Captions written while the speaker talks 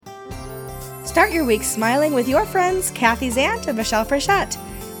Start your week smiling with your friends, Kathy Zant and Michelle Frechette.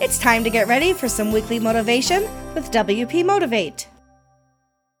 It's time to get ready for some weekly motivation with WP Motivate.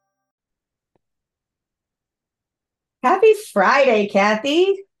 Happy Friday,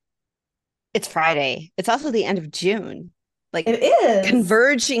 Kathy. It's Friday. It's also the end of June. Like It is.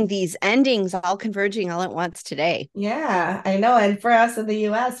 converging, these endings all converging all at once today. Yeah, I know. And for us in the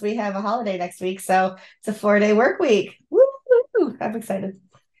US, we have a holiday next week. So it's a 4-day work week. Woo! I'm excited.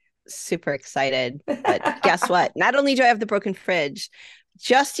 Super excited. But guess what? Not only do I have the broken fridge,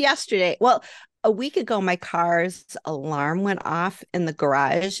 just yesterday, well, a week ago, my car's alarm went off in the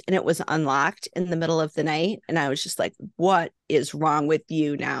garage and it was unlocked in the middle of the night. And I was just like, what is wrong with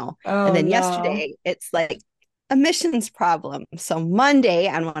you now? And Oh then no. yesterday, it's like emissions problem. So Monday,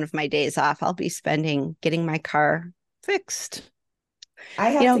 on one of my days off, I'll be spending getting my car fixed, I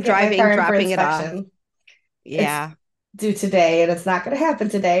have to get my driving, car in for dropping it off. inspection. It's Yeah. due today and it's not going to happen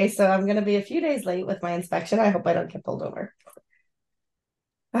today. So I'm going to be a few days late with my inspection. I hope I don't get pulled over.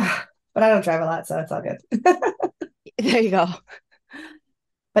 But I don't drive a lot, so it's all good. There you go.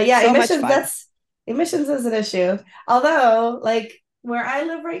 But yeah, So much fun. emissions is an issue. Although, like where I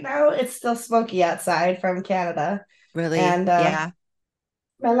live right now, it's still smoky outside from Canada. Really? And Yeah.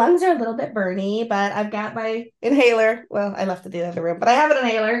 my lungs are a little bit burny, but I've got my inhaler. Well, I left it in the other room, but I have an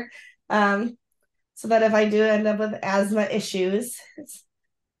inhaler. Um, so that if I do end up with asthma issues, it's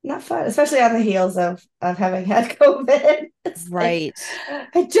not fun, especially on the heels of having had COVID. It's like Right.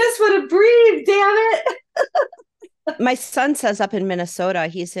 I just want to breathe, damn it. My son says up in Minnesota,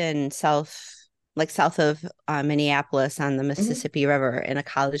 he's in south of Minneapolis on the Mhm. Mississippi River in a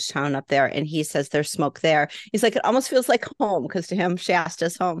college town up there. And he says there's smoke there. He's like, it almost feels like home because to him,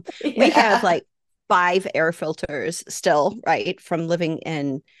 Shasta's home. We have Yeah. like 5 air filters still, right, from living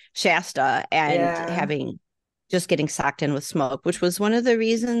in Shasta and Yeah. having just getting socked in with smoke, which was one of the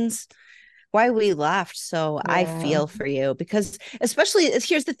reasons why we left. So I Yeah. feel for you because, especially,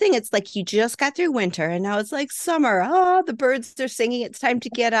 here's the thing, it's like you just got through winter and now it's like summer. Oh, the birds are singing. It's time to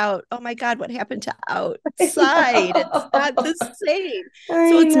get out. Oh my God, what happened to I outside? It's not the know. same. So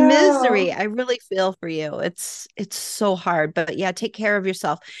I it's know. misery. I really feel for you. It's so hard, but yeah, take care of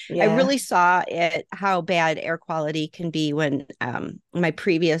yourself. I Yeah. really saw it how bad air quality can be when my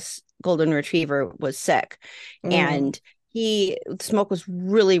previous golden retriever was sick. Mm. And he smoke was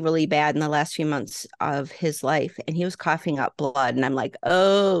really really bad in the last few months of his life and he was coughing up blood and I'm like,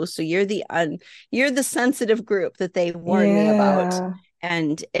 oh, so you're the sensitive group that they warned me about. Yeah.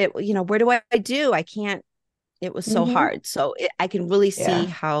 And it, where do I do? I can't. It was so Hmm. hard. So I can really see Yeah.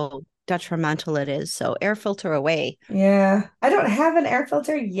 how detrimental it is. So air filter away. Yeah. I don't have an air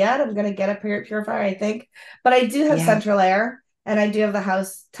filter yet. I'm gonna get a purifier, I think. But I do have Yeah, central air and I do have the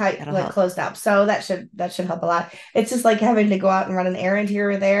house tight, that'll like help. closed up. So that should help a lot. It's just like having to go out and run an errand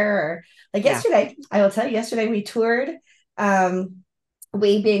here or there. Or like Yeah. yesterday, I will tell you, yesterday we toured, um,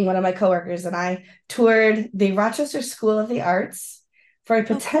 we being one of my coworkers and I toured the Rochester School of the Arts for a Oh,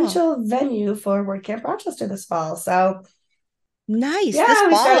 cool. potential venue for WordCamp Rochester this fall. So Nice. This yeah,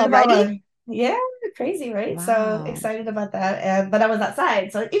 we fall started about already. yeah, crazy, right? So Wow. excited about that. And but I was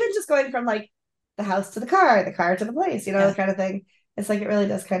outside. So even just going from like the house to the car to the place, Yeah. kind of thing. It's like it really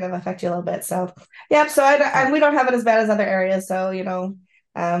does kind of affect you a little bit. So yeah, so I Yeah. we don't have it as bad as other areas. So,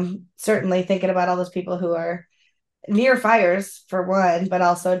 certainly thinking about all those people who are near fires for one, but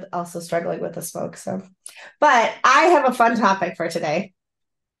also struggling with the smoke. So but I have a fun topic for today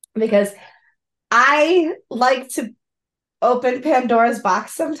because I like to open Pandora's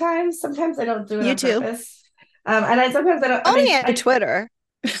box sometimes. Sometimes I don't do it You on too. purpose. And I sometimes I don't, I Only mean, on Twitter.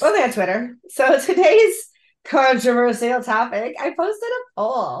 only on Twitter. So today's controversial topic, I posted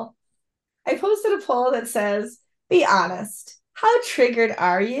a poll that says, be honest. How triggered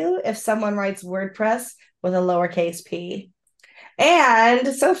are you if someone writes WordPress with a lowercase p? And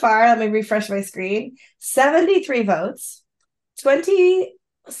so far, let me refresh my screen 73 votes,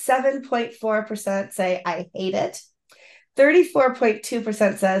 27.4% say I hate it,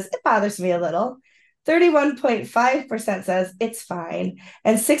 34.2% says it bothers me a little. 31.5% says it's fine.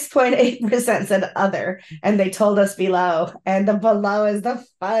 And 6.8% said other. And they told us below. And the below is the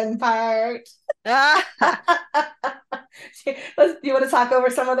fun part. Ah, Do you want to talk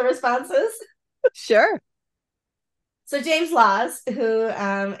over some of the responses? sure. So James Laws, who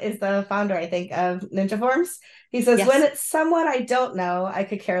is the founder, I think, of Ninja Forms, he says, when Yes. it's someone I don't know, I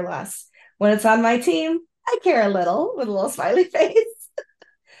could care less. When it's on my team, I care a little with a little smiley face.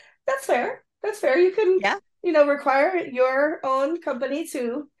 That's fair. That's fair. You can, Yeah. require your own company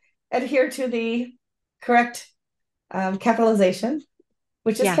to adhere to the correct capitalization,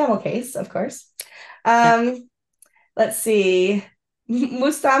 which is Yeah. camel case, of course. Yeah. Um, let's see.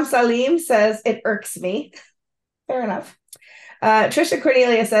 Mustam Salim says, it irks me. Fair enough. Trisha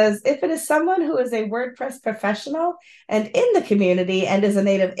Cornelia says, if it is someone who is a WordPress professional and in the community and is a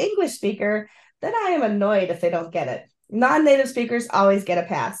native English speaker, then I am annoyed if they don't get it. Non-native speakers always get a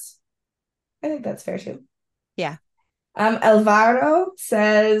pass. I think that's fair too. Yeah. Alvaro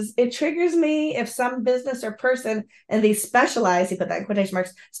says, it triggers me if some business or person in the specialized, he put that in quotation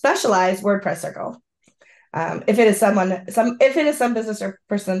marks, specialized WordPress circle. If it is some business or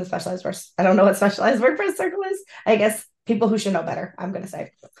person in the specialized WordPress, I don't know what specialized WordPress circle is. I guess people who should know better, I'm going to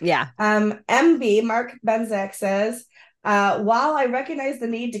say. Yeah. MB, Mark Benzak says, while I recognize the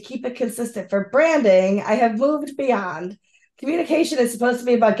need to keep it consistent for branding, I have moved beyond. Communication is supposed to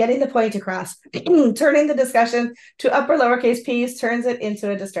be about getting the point across. Turning the discussion to upper lowercase p's turns it into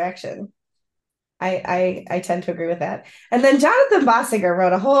a distraction. I tend to agree with that. And then Jonathan Bossinger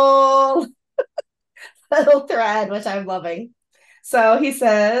wrote a whole little thread, which I'm loving. So he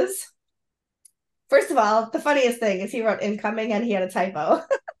says, first of all, the funniest thing is he wrote incoming and he had a typo.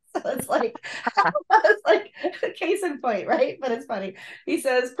 So it's like a case in point, right? But it's funny. He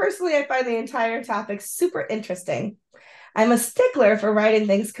says, personally, I find the entire topic super interesting. I'm a stickler for writing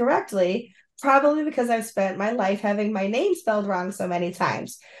things correctly, probably because I've spent my life having my name spelled wrong so many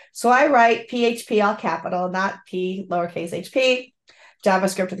times. So I write PHP all capital, not P lowercase hp,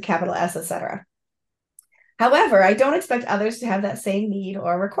 JavaScript with a capital S, etc. However, I don't expect others to have that same need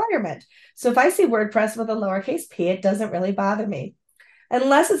or requirement. So if I see WordPress with a lowercase p, it doesn't really bother me.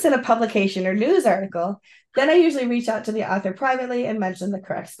 Unless it's in a publication or news article, then I usually reach out to the author privately and mention the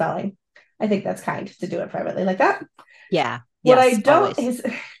correct spelling. I think that's kind to do it privately like that. Yeah. What I don't is,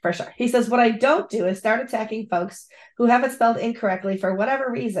 for sure. He says, what I don't do is start attacking folks who have it spelled incorrectly for whatever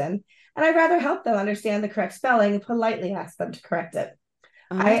reason. And I'd rather help them understand the correct spelling and politely ask them to correct it.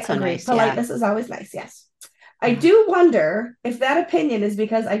 I agree. Nice. Politeness is always nice. Yes. I do wonder if that opinion is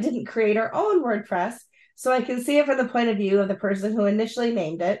because I didn't create our own WordPress, so I can see it from the point of view of the person who initially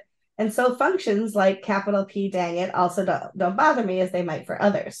named it. And so functions like capital P dang it also don't bother me as they might for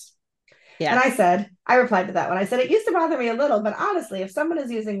others. Yeah. And I replied to that one. I said, it used to bother me a little, but honestly, if someone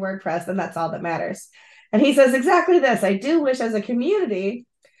is using WordPress, then that's all that matters. And he says exactly this. I do wish as a community,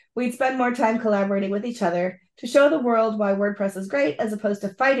 we'd spend more time collaborating with each other to show the world why WordPress is great, as opposed to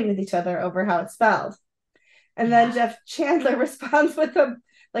fighting with each other over how it's spelled. And then Jeff Chandler responds with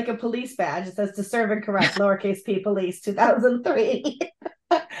a police badge. It says to serve and correct lowercase p police 2003.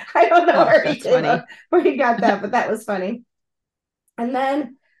 I don't know where he got that, but that was funny. And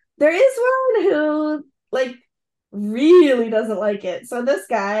then there is one who really doesn't like it. So this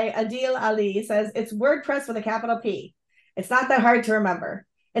guy, Adil Ali, says it's WordPress with a capital P. It's not that hard to remember.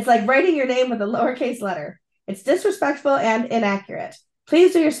 It's like writing your name with a lowercase letter. It's disrespectful and inaccurate.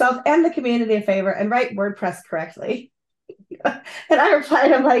 Please do yourself and the community a favor and write WordPress correctly. And I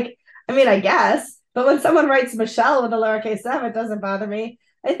replied, I'm like, I mean, I guess, but when someone writes Michelle with a lowercase m, it doesn't bother me.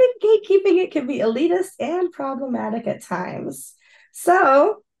 I think gatekeeping it can be elitist and problematic at times.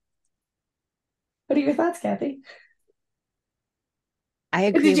 So, what are your thoughts, Kathy? I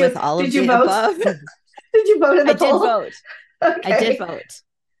agree with all of the above. Did you vote in the poll? Vote. Okay. I did vote.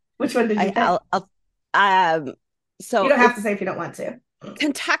 Which one did you pick? So you don't have to say if you don't want to.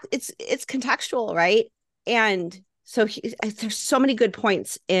 It's contextual, right? And so there's so many good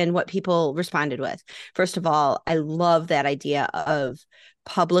points in what people responded with. First of all, I love that idea of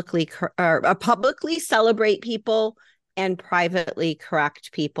publicly celebrate people and privately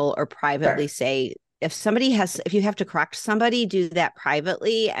correct people, or privately say, if you have to correct somebody, do that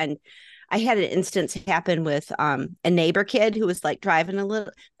privately. And I had an instance happen with a neighbor kid who was driving a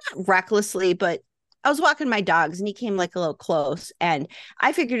little, not recklessly, but I was walking my dogs and he came a little close, and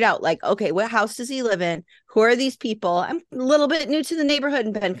I figured out okay, what house does he live in? Who are these people? I'm a little bit new to the neighborhood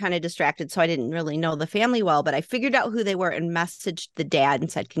and been kind of distracted, so I didn't really know the family well, but I figured out who they were and messaged the dad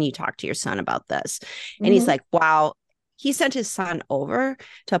and said, can you talk to your son about this? Mm-hmm. And he's like, wow. He sent his son over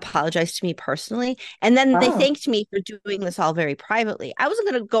to apologize to me personally. And then they thanked me for doing this all very privately. I wasn't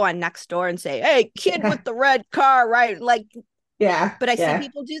going to go on Nextdoor and say, hey, kid with the red car, right? Yeah. But I see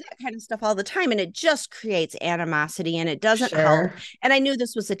people do that kind of stuff all the time, and it just creates animosity and it doesn't help. And I knew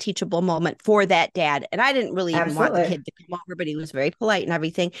this was a teachable moment for that dad. And I didn't really even want the kid to come over, but he was very polite and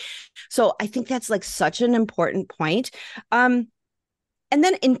everything. So I think that's such an important point. And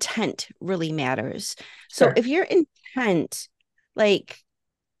then intent really matters. So if your intent,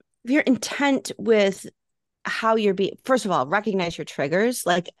 with how you're being, first of all, recognize your triggers.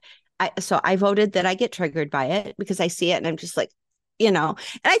 I voted that I get triggered by it because I see it and I'm just and I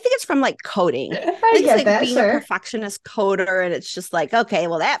think it's from coding. I get that, being a perfectionist coder, and it's just okay,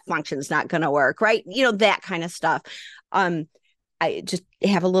 well, that function's not going to work, right? That kind of stuff. I just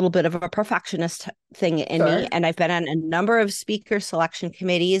have a little bit of a perfectionist thing in me. Sure. And I've been on a number of speaker selection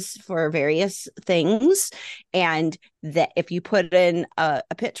committees for various things. And that if you put in a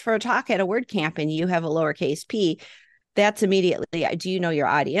pitch for a talk at a word camp and you have a lowercase p, that's immediately, do you know your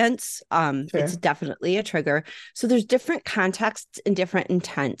audience? It's Sure. definitely a trigger. So there's different contexts and different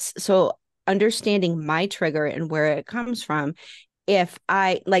intents. So understanding my trigger and where it comes from, if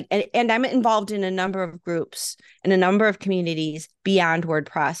I like, and I'm involved in a number of groups and a number of communities beyond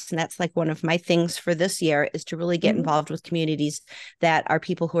WordPress. And that's like one of my things for this year is to really get Mhm. involved with communities that are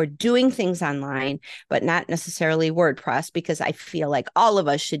people who are doing things online, but not necessarily WordPress, because I feel like all of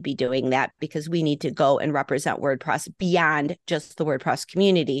us should be doing that because we need to go and represent WordPress beyond just the WordPress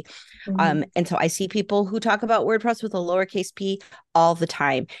community. Mhm. And so I see people who talk about WordPress with a lowercase p all the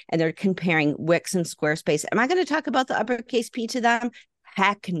time, and they're comparing Wix and Squarespace. Am I going to talk about the uppercase p to them?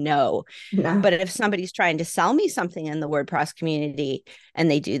 Heck no. No. But if somebody's trying to sell me something in the WordPress community and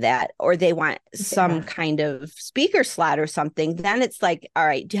they do that, or they want some Yeah. kind of speaker slot or something, then it's like, all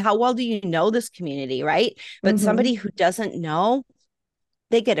right, how well do you know this community? Right. But somebody Hmm. who doesn't know,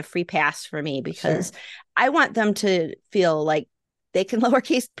 they get a free pass for me because Sure. I want them to feel like they can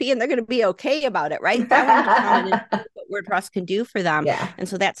lowercase p and they're going to be okay about it, right? I want them to come in and see what WordPress can do for them. Yeah. And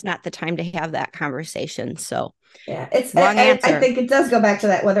so that's not the time to have that conversation. So Yeah. It's long I answer. think it does go back to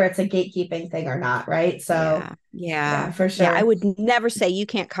that, whether it's a gatekeeping thing or not, right? So Yeah. Yeah. yeah, for Yeah. I sure. would never say you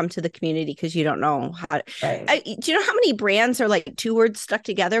can't come to the community because you don't know how to. Right. Do you know how many brands are like two words stuck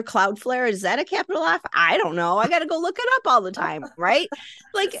together? Cloudflare, is that a capital F? I don't know. I got to go look it up all the time, right?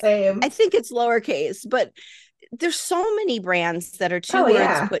 Like, I Same. think it's lowercase, but there's so many brands that are two Oh words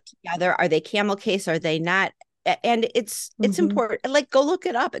yeah. put together. Are they camel case? Are they not? And it's Hmm. important. Like, go look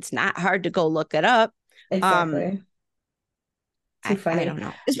it up. It's not hard to go look it up. Um, Exactly. Too I funny. don't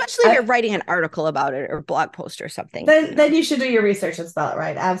know. Especially if I, you're writing an article about it or blog post or something, then you should do your research and spell it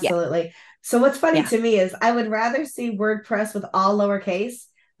right. Yeah. Absolutely. So what's funny Yeah. to me is I would rather see WordPress with all lowercase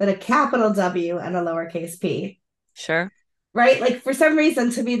than a capital W and a lowercase p. Sure. Right? Like for some reason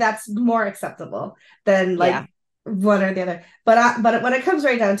to me that's more acceptable than Yeah. like one or the other. But when it comes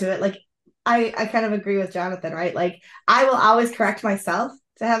right down to it, like I kind of agree with Jonathan, right? Like I will always correct myself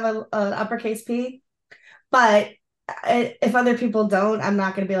to have an uppercase P, but if other people don't, I'm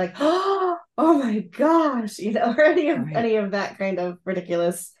not going to be like, oh my gosh, or Right. any of that kind of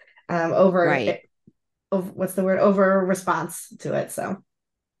ridiculous over, Right. over what's the word, over response to it. So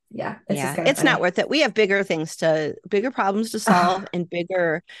yeah, it's just Yeah. kind of It's not funny. worth it. We have bigger problems to solve and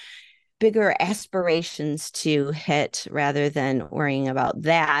bigger aspirations to hit rather than worrying about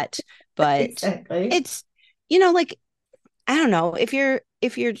that. But Exactly. it's, like, I don't know, if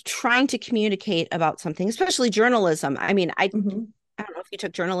you're trying to communicate about something, especially journalism. I mean, Hmm. I don't know if you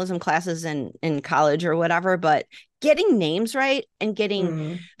took journalism classes in college or whatever, but getting names right and getting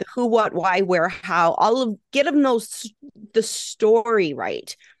Mm, the who, what, why, where, how, all of get them the story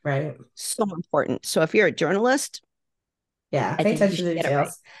right. right. So important. So if you're a journalist, Yeah, I pay think you attention should to get it right.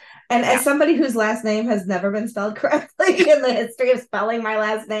 details. And Yeah. as somebody whose last name has never been spelled correctly in the history of spelling my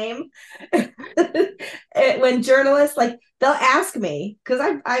last name, when journalists like they'll ask me because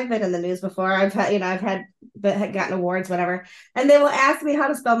I've been in the news before. I've had I've gotten awards, whatever, and they will ask me how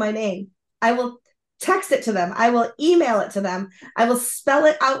to spell my name. I will text it to them. I will email it to them. I will spell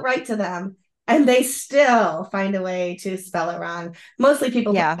it outright to them, and they still find a way to spell it wrong. Mostly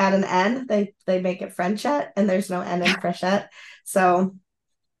people Yeah. add an N. They make it Frenchette, and there's no N in Frechette. So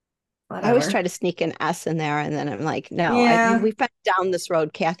I always whatever. try to sneak an S in there, and then I'm like, no, Yeah. we've been down this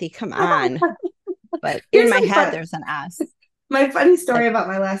road, Kathy. Come on. But in Here's my some head, fun. there's an S. My funny Like, story about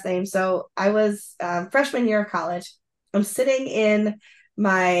my last name. So I was freshman year of college. I'm sitting in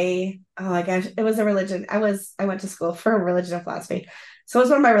my oh my gosh, it was a religion. I went to school for religion and philosophy. So it was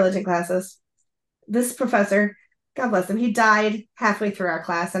one of my religion classes. This professor, God bless him, he died halfway through our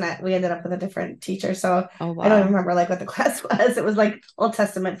class, and we ended up with a different teacher. So oh I don't even wow. remember like what the class was. It was like Old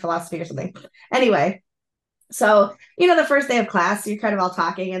Testament philosophy or something. Anyway, so, the first day of class, you're kind of all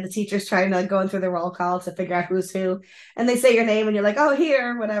talking, and the teacher's trying to like going through the roll call to figure out who's who. And they say your name, and you're like, oh,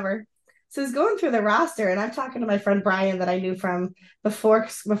 here, whatever. So he's going through the roster, and I'm talking to my friend Brian that I knew from before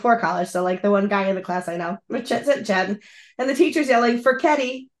college. So, like the one guy in the class I know, Jen. And the teacher's yelling, for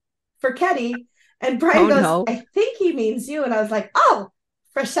Ketty. And Brian Oh goes, no. I think he means you. And I was like, oh,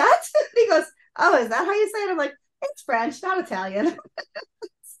 Frechette? And he goes, oh, is that how you say it? I'm like, it's French, not Italian.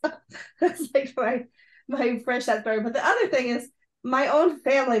 So that's like my fresh that story. But the other thing is my own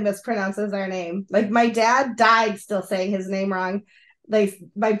family mispronounces our name. Like my dad died still saying his name wrong. Like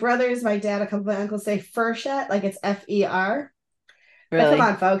my brothers, my dad, a couple of my uncles say Frechette, like it's F-E-R. But come Really?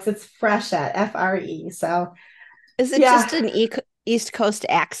 on, folks, it's Frechette, F-R-E. So Is it yeah. just an E? East Coast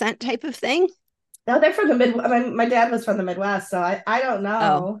accent type of thing? No, they're from the mid. My dad was from the Midwest, so I don't Oh,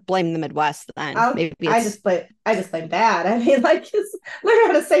 know. blame the Midwest then. Maybe it's I just blame dad. I mean, like, just learn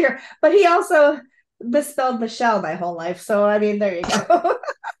how to say her. But he also misspelled Michelle my whole life. So I mean, there you go.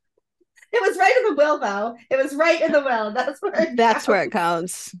 It was right in the will, though. It was right in the will. that's where it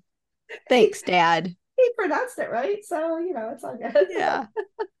counts. Thanks, Dad. He pronounced it right, so it's all good. Yeah,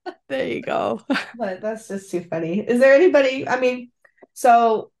 there you go. But that's just too funny. Is there anybody? I mean,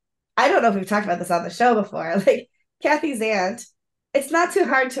 so I don't know if we've talked about this on the show before. Like Kathy's aunt, it's not too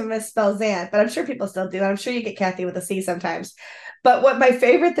hard to misspell Zant, but I'm sure people still do. I'm sure you get Kathy with a C sometimes. But what my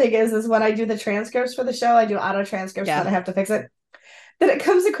favorite thing is when I do the transcripts for the show, I do auto transcripts, and then I have to fix it. That it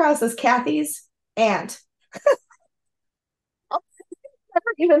comes across as Kathy's aunt. I've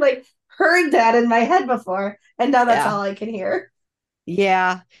never even like heard that in my head before, and now that's all I can hear.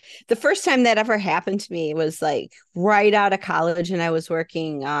 Yeah. The first time that ever happened to me was like right out of college, and I was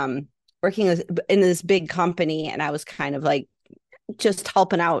working in this big company, and I was kind of like just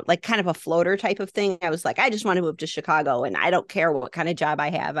helping out, like kind of a floater type of thing. I was like, I just want to move to Chicago and I don't care what kind of job I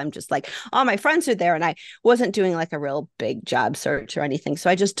have. I'm just like, all my friends are there. And I wasn't doing like a real big job search or anything. So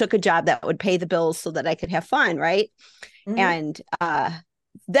I just took a job that would pay the bills so that I could have fun. Right. Mm-hmm. And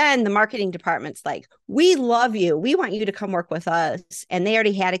then the marketing department's like, we love you. We want you to come work with us. And they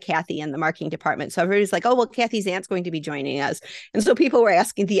already had a Kathy in the marketing department. So everybody's like, oh, well, Kathy's aunt's going to be joining us. And so people were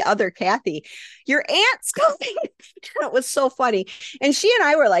asking the other Kathy, your aunt's coming. It was so funny. And she and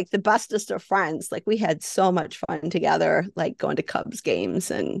I were like the bestest of friends. Like we had so much fun together, like going to Cubs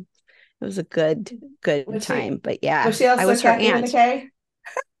games. And it was a good time. But yeah, was she also I was Kathy her aunt. With a K?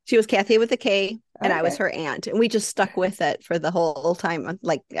 She was Kathy with a K, and I was her aunt. And we just stuck with it for the whole time.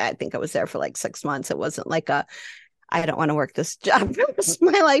 Like, I think I was there for like 6 months. It wasn't like I don't want to work this job. It was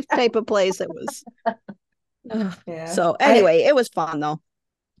my life type of place. It was. So anyway, it was fun though.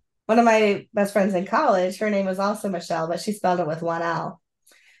 One of my best friends in college, her name was also Michelle, but she spelled it with one L.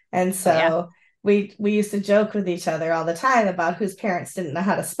 And so we used to joke with each other all the time about whose parents didn't know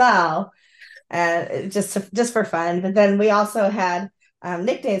how to spell, and just for fun. But then we also had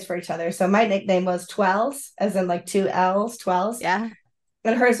nicknames for each other. So my nickname was Twells, as in like 2 L's, Twells. Yeah.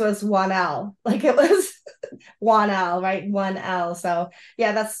 And hers was 1L. Like it was 1L, right? 1L. So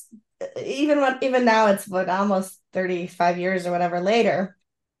yeah, that's even now it's almost 35 years or whatever later.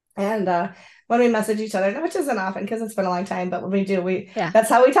 And when we message each other, which isn't often because it's been a long time, but when we do, that's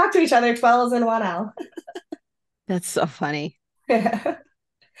how we talk to each other, 12s and 1L. That's so funny. Yeah.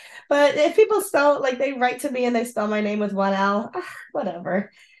 But if people spell, like they write to me and they spell my name with 1L,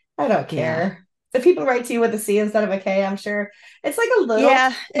 whatever. I don't care. Yeah. If people write to you with a C instead of a K, I'm sure it's like a little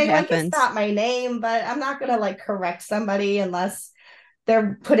thing. Like it's not my name, but I'm not going to like correct somebody unless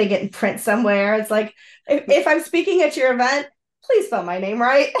they're putting it in print somewhere. It's like, if I'm speaking at your event, please spell my name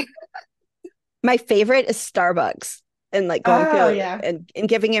right. My favorite is Starbucks, and like going through and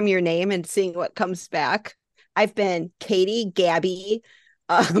giving him your name and seeing what comes back. I've been Katie, Gabby.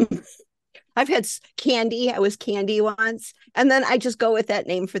 I've had Candy. I was Candy once. And then I just go with that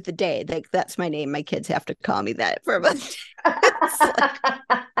name for the day. Like that's my name. My kids have to call me that for a month.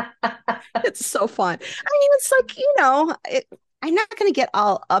 It's so fun. I mean, it's like, I'm not going to get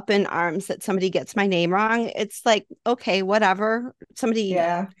all up in arms that somebody gets my name wrong. It's like, okay, whatever. Somebody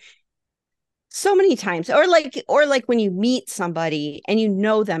so many times, or like when you meet somebody and you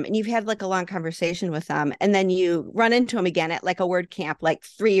know them and you've had like a long conversation with them, and then you run into them again at like a word camp like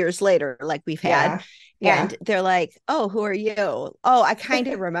 3 years later, like we've had, and they're like, oh, who are you? Oh, I kind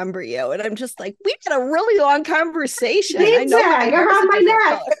of remember you. And I'm just like, we had a really long conversation. I know you're on my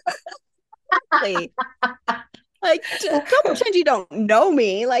neck. Like, don't pretend you don't know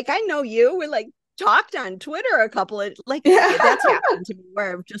me. Like, I know you. We're like talked on Twitter a couple of that's happened to me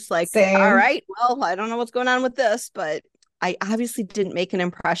where I'm just like, all right, well, I don't know what's going on with this, but I obviously didn't make an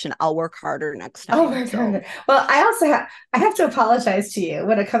impression. I'll work harder next time. Well, I have to apologize to you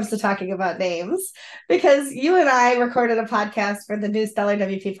when it comes to talking about names, because you and I recorded a podcast for the new Stellar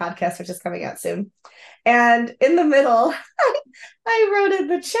WP podcast, which is coming out soon. And in the middle, I wrote in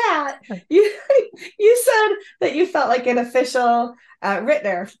the chat, you said that you felt like an official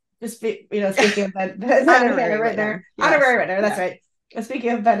Rittner. Speaking of Ben and Hannah Rittner. Honorary Rittner, that's right. Speaking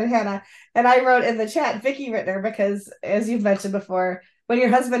of Ben and Hannah, and I wrote in the chat Vicki Rittner, because as you've mentioned before, when your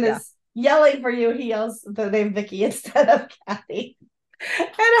husband is yelling for you, he yells the name Vicki instead of Kathy. And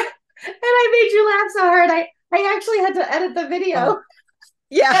I made you laugh so hard. I actually had to edit the video.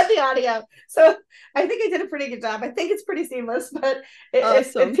 And the audio. So I think I did a pretty good job. I think it's pretty seamless, but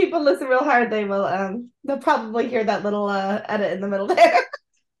if people listen real hard, they'll probably hear that little edit in the middle there.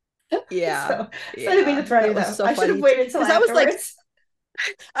 Yeah. So I didn't mean to Yeah. throw you That was though. so I should have funny. waited till Because afterwards.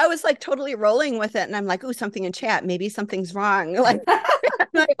 I was like totally rolling with it. And I'm like, ooh, something in chat. Maybe something's wrong. Like, and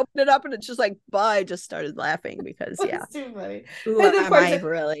I opened it up and it's just like, I just started laughing because, yeah, It's too funny. who And then am I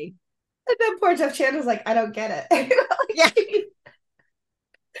really? poor Jeff Chan was like, I don't get it. Yeah.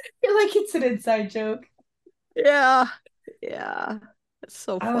 You're like, it's an inside joke. Yeah. Yeah. It's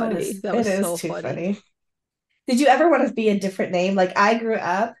so funny. That It was is so too funny. funny. Did you ever want to be a different name? Like I grew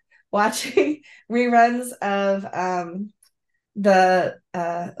up watching reruns of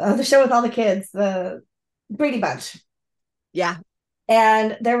the show with all the kids, the Brady Bunch. Yeah.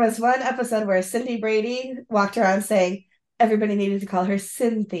 And there was one episode where Cindy Brady walked around saying everybody needed to call her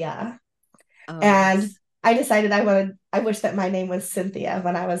Cynthia. Oh, And yes. I wish that my name was Cynthia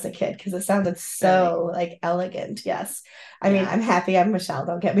when I was a kid because it sounded Really. so like elegant. Yes. I mean, Yeah. I'm happy I'm Michelle,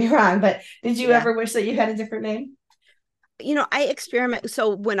 don't get me wrong, but did you Yeah. ever wish that you had a different name? I experiment.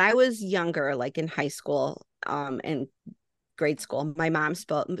 So when I was younger, like in high school, and grade school, my mom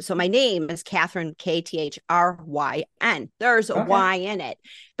spelled, so my name is Catherine, Kathryn. There's a Okay. Y in it,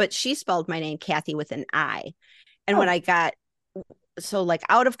 but she spelled my name Kathy with an I. And when Oh, I got, so like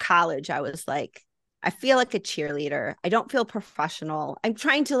out of college, I was like, I feel like a cheerleader. I don't feel professional. I'm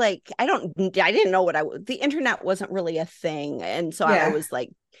trying to I didn't know the internet wasn't really a thing. And so I yeah. was like,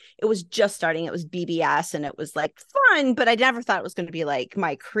 it was just starting. It was BBS and it was like fun, but I never thought it was going to be like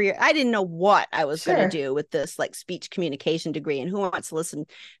my career. I didn't know what I was going to Sure. do with this like speech communication degree and who wants to listen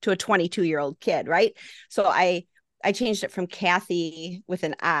to a 22-year-old kid, right? So I changed it from Kathy with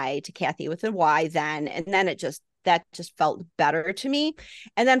an I to Kathy with a Y then. And then that just felt better to me.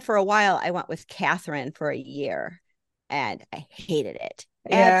 And then for a while, I went with Catherine for a year and I hated it.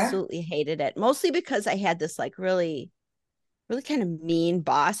 Yeah. Absolutely hated it. Mostly because I had this like really, really kind of mean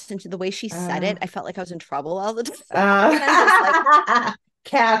boss. And to the way she said Uh, it, I felt like I was in trouble all the time. And I'm just like, uh,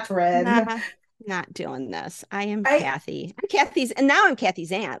 Catherine. nah, not doing this. I am I Kathy. I'm Kathy's, and now I'm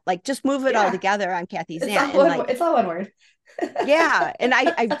Kathy's aunt. Like, just move it all yeah. together. I'm Kathy's It's aunt. all And one. like, It's all one word. yeah. And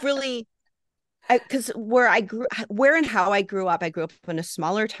I really, because where and how I grew up in a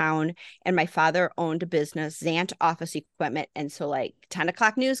smaller town, and my father owned a business, Zant Office Equipment, and so like 10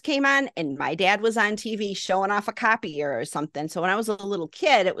 o'clock news came on, and my dad was on TV showing off a copier or something. So when I was a little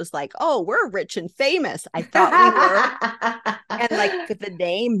kid, it was like, oh, we're rich and famous. I thought we were, and like the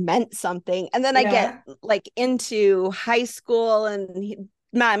name meant something. And then I get Yeah. like into high school, and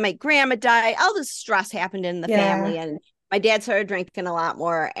my grandma died. All this stress happened in the family, Yeah. and my dad started drinking a lot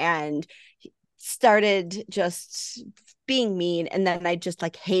more, and started just being mean. And then I just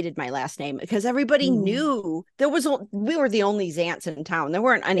like hated my last name because everybody Mm. knew we were the only Zants in town. There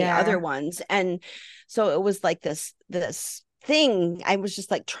weren't any other Yeah. ones. And so it was like this thing I was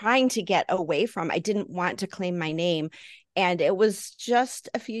just like trying to get away from. I didn't want to claim my name. And it was just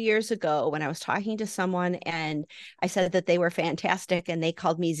a few years ago when I was talking to someone and I said that they were fantastic and they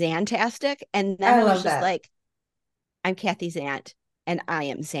called me Zantastic. And then I I was love just that. like, I'm Kathy's aunt and I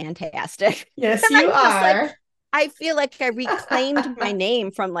am Zantastic. Yes, And you I'm just like, are. I feel like I reclaimed my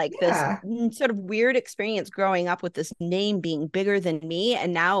name from like this Yeah. sort of weird experience growing up with this name being bigger than me.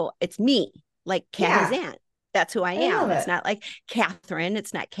 And now it's me, like Kathy's Yeah. aunt. That's who I I love am. It's it. not like Catherine.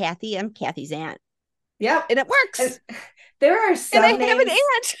 It's not Kathy. I'm Kathy's aunt. Yep. And it And works. there are And I some have an names.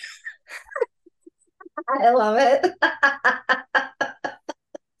 aunt. I love it.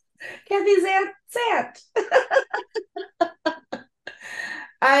 Kathy's aunt.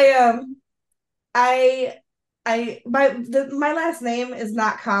 I I my last name is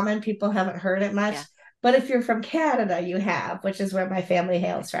not common. People haven't heard it much. Yeah. But if you're from Canada, you have, which is where my family Okay.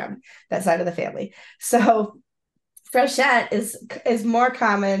 hails from, that side of the family. So Frechette is more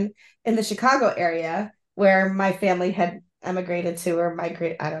common in the Chicago area where my family had emigrated to or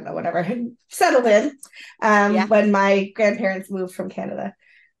migrate, I don't know, whatever, had settled in Yeah. when my grandparents moved from Canada.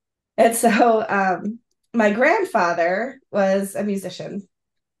 And so my grandfather was a musician,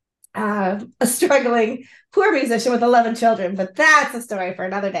 a struggling poor musician with 11 children, but that's a story for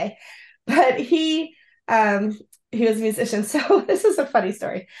another day. But um, he was a musician. So this is a funny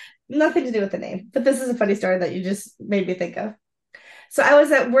story. Nothing to do with the name, but this is a funny story that you just made me think of. So I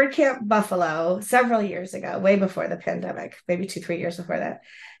was at WordCamp Buffalo several years ago, way before the pandemic, maybe 2, 3 years before that.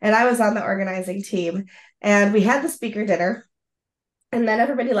 And I was on the organizing team and we had the speaker dinner. And then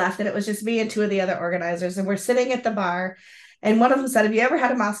everybody left, and it was just me and two of the other organizers. And we're sitting at the bar. And one of them said, have you ever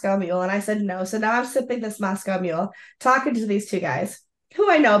had a Moscow Mule? And I said, no. So now I'm sipping this Moscow Mule, talking to these two guys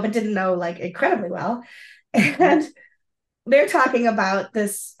who I know, but didn't know like incredibly well. Mhm. And they're talking about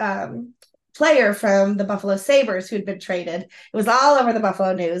this player from the Buffalo Sabres who'd been traded. It was all over the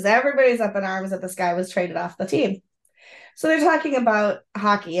Buffalo news. Everybody's up in arms that this guy was traded off the team. So they're talking about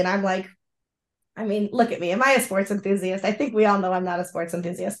hockey, and I'm like, I mean, look at me. Am I a sports enthusiast? I think we all know I'm not a sports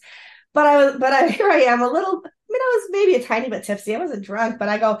enthusiast. Here I am, a little. I mean, I was maybe a tiny bit tipsy. I wasn't drunk, but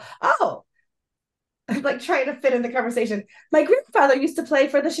I go, oh, I'm like trying to fit in the conversation. My grandfather used to play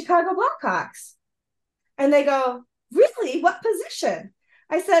for the Chicago Blackhawks, and they go, really? What position?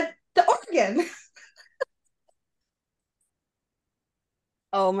 I said, the organ.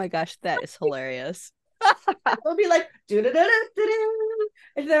 Oh my gosh, that is hilarious. We'll be like, do do do do,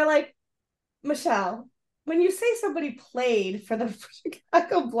 and they're like, Michelle, when you say somebody played for the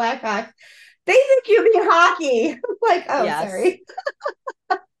Chicago Blackhawks, they think you mean hockey. I'm like, oh, Yes. sorry.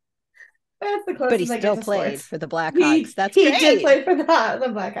 That's the But he closest I get still to played sports. for the Blackhawks. He That's he did great. play for the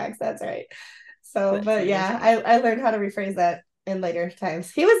Blackhawks. That's right. So, That's but yeah, amazing. I learned how to rephrase that in later times.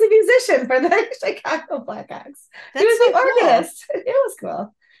 He was a musician for the Chicago Blackhawks. He That's was so the cool. organist. It was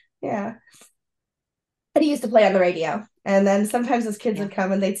cool. Yeah. And he used to play on the radio. And then sometimes his kids Yeah. would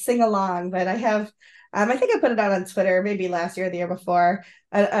come and they'd sing along. But I have, I think I put it out on Twitter maybe last year or the year before.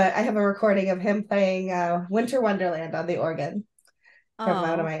 I have a recording of him playing Winter Wonderland on the organ from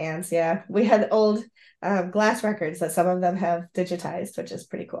one of Oh, my aunts. Yeah. We had old glass records that some of them have digitized, which is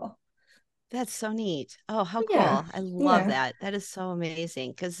pretty cool. that's so neat. Oh, how Yeah. cool. I love Yeah. that. That is so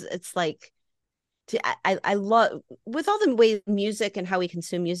amazing because it's like I love with all the way music and how we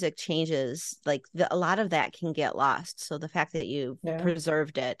consume music changes, like a lot of that can get lost. So the fact that you Yeah.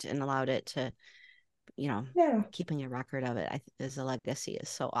 preserved it and allowed it to, you know, Yeah. keeping a record of it as a legacy is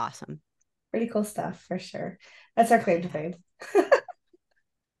so awesome. Pretty cool stuff for sure. That's our claim to Yeah. fame.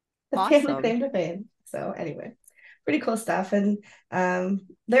 The family Awesome. claim to fame. So anyway, pretty cool stuff. And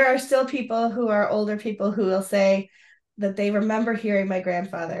there are still people who are older people who will say that they remember hearing my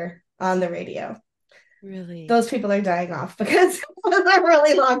grandfather on the radio. Really? Those people are dying off because it was a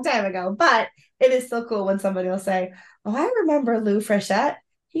really long time ago. But it is still cool when somebody will say, "Oh, I remember Lou Frechette.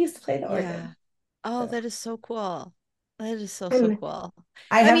 He used to play the Yeah. organ." Oh, So, that is so cool. That is so, so and cool.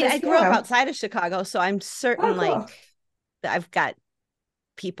 I I have mean, his I grew up piano. outside of Chicago, so I'm Oh, certain cool. like that I've got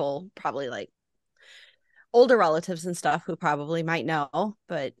people probably like older relatives and stuff who probably might know,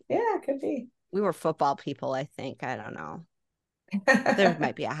 but Yeah, it could be. we were football people, I think. I don't know. There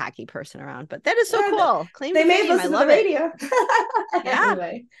might be a hockey person around, but that is so And cool. Claim they to may have fame. I listened to the love it. radio. Yeah,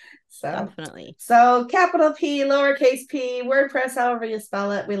 Anyway, so definitely. capital P, lowercase p, WordPress, however you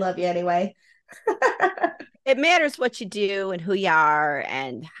spell it. We love you anyway. It matters what you do and who you are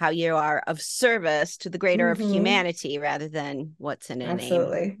and how you are of service to the greater of Mm-hmm. humanity rather than what's in a name.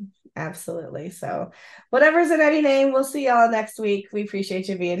 Absolutely. Absolutely. So, whatever's in any name, we'll see y'all next week. We appreciate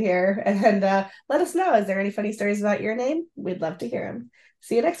you being here. And let us know. Is there any funny stories about your name? We'd love to hear them.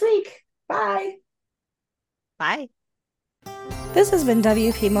 See you next week. Bye. Bye. This has been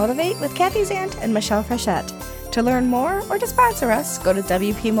WP Motivate with Kathy Zant and Michelle Frechette. To learn more or to sponsor us, go to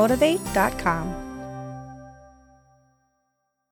WPMotivate.com.